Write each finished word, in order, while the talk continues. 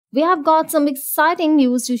we have got some exciting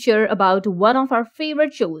news to share about one of our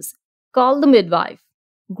favorite shows called The Midwife.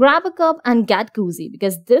 Grab a cup and get cozy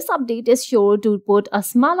because this update is sure to put a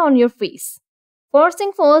smile on your face. First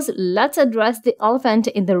thing first, let's address the elephant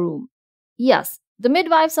in the room. Yes, the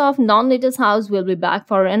Midwives of Non-Native House will be back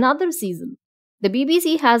for another season. The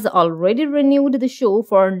BBC has already renewed the show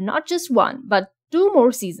for not just one but two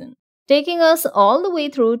more seasons, taking us all the way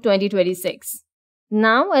through 2026.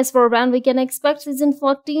 Now, as for when we can expect season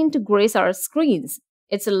 14 to grace our screens,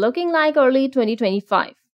 it's looking like early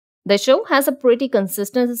 2025. The show has a pretty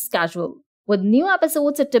consistent schedule, with new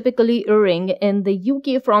episodes typically airing in the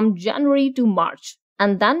UK from January to March,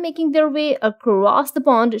 and then making their way across the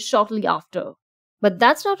pond shortly after. But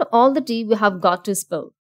that's not all the tea we have got to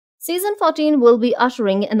spill. Season 14 will be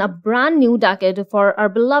ushering in a brand new decade for our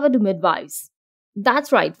beloved midwives.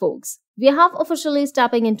 That's right, folks. We have officially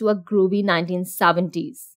stepping into a groovy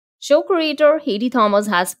 1970s. Show creator Haiti Thomas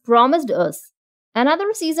has promised us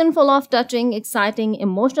another season full of touching, exciting,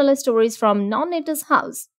 emotional stories from Non-Native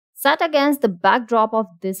House, set against the backdrop of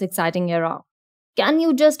this exciting era. Can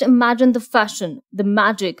you just imagine the fashion, the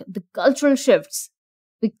magic, the cultural shifts?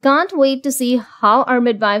 We can't wait to see how our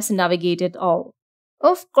midwives navigate it all.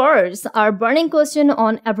 Of course, our burning question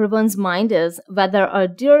on everyone's mind is whether our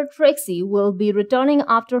dear Trixie will be returning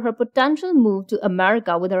after her potential move to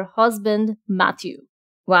America with her husband, Matthew.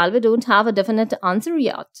 While we don't have a definite answer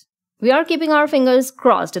yet, we are keeping our fingers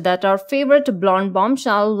crossed that our favorite blonde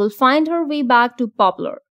bombshell will find her way back to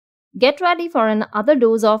popular. Get ready for another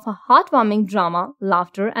dose of heartwarming drama,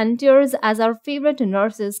 laughter, and tears as our favorite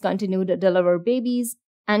nurses continue to deliver babies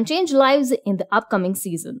and change lives in the upcoming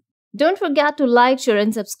season. Don't forget to like, share,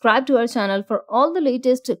 and subscribe to our channel for all the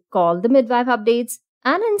latest Call the Midwife updates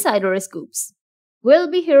and insider scoops. We'll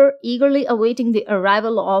be here eagerly awaiting the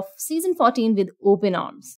arrival of Season 14 with open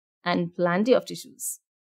arms and plenty of tissues.